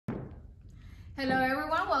Hello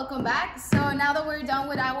everyone, welcome back. So now that we're done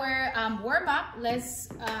with our warm-up, let's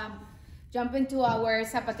jump into our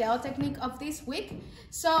zapateo technique of this week.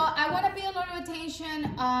 So I want to pay a lot of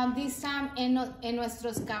attention this time en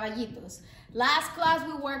nuestros caballitos. Last class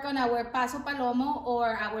we worked on our paso palomo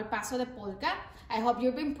or our paso de polka. I hope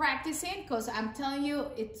you've been practicing because I'm telling you,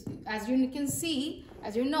 it's, as you can see,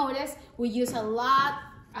 as you notice, we use a lot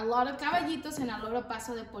of caballitos and a lot of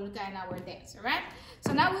paso de polka in our dance, all right?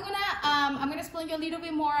 So now we're gonna, I'm gonna explain you a little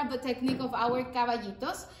bit more of the technique of our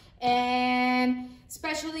caballitos, and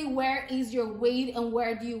especially where is your weight and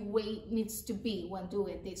where do your weight needs to be when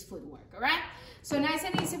doing this footwork, all right? So nice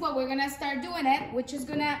and easy, but we're gonna start doing it, which is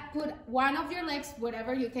gonna put one of your legs,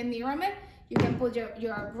 whatever you can mirror it. You can put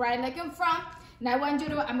your right leg in front. Now I want you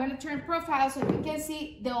to, I'm gonna turn profile so you can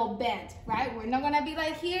see the old bend, right? We're not gonna be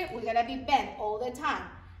like here, we're gonna be bent all the time,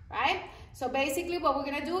 right? So basically what we're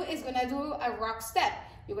gonna do is gonna do a rock step.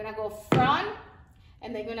 You're gonna go front,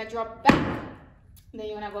 and then you're gonna drop back. And then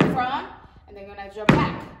you're gonna go front, and then you're gonna drop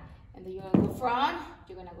back. And then you're gonna go front,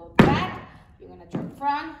 you're gonna go back, you're gonna drop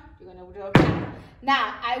front, you're gonna drop back.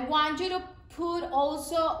 Now, I want you to put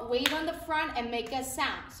also weight on the front and make a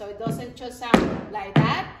sound. So it doesn't just sound like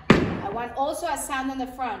that. I want also a sound on the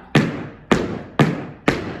front.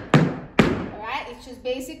 All right, it's just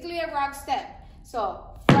basically a rock step. So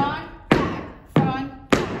front, back, front,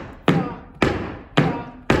 back, front, back,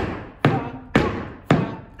 front, back,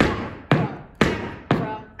 front, back, front, back,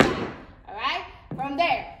 front, back. All right, from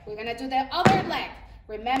there, we're gonna do the other leg.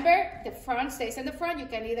 Remember, the front stays in the front. You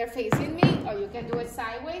can either facing me or you can do it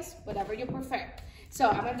sideways, whatever you prefer. So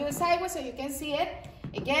I'm gonna do it sideways so you can see it.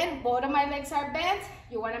 Again, both of my legs are bent.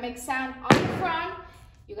 You wanna make sound on the front.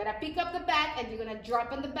 You're gonna pick up the back and you're gonna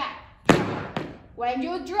drop in the back. When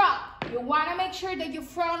you drop, you wanna make sure that your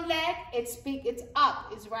front leg, it's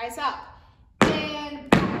up, it's rise up. And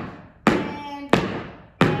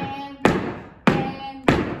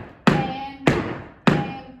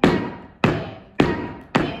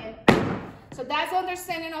so that's the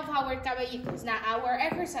understanding of our caballitos. Now our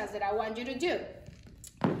exercise that I want you to do.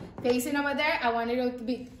 Facing over there, I want you to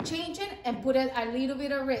be changing and put it a little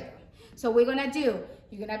bit of rhythm. So we're gonna do,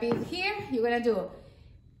 you're gonna be here, you're gonna do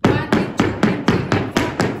 1, 2, 3, 4,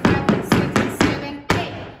 5, 6, 7,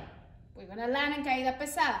 8. We're gonna land en caída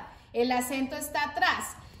pesada. El acento está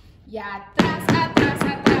atrás. Y atrás, atrás,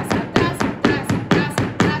 atrás, atrás, atrás, atrás,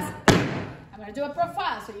 atrás. I'm gonna do a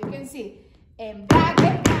profile so you can see. And back,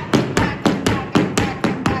 and back, and back, and back, and back,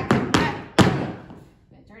 and back, and back.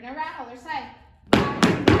 Then turn around, other side.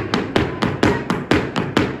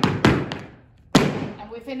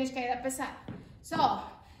 And we finish caída pesada. So,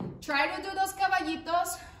 try to do those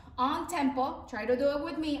caballitos on tempo. Try to do it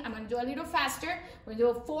with me. I'm going to do a little faster. We're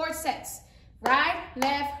going to do 4 sets. Right,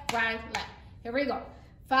 left, right, left. Here we go.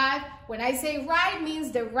 5. When I say right,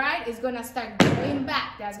 means the right is going to start going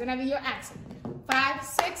back. That's going to be your accent. 5,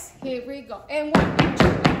 6. Here we go. And 1, 2, 3,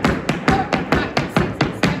 4, 5.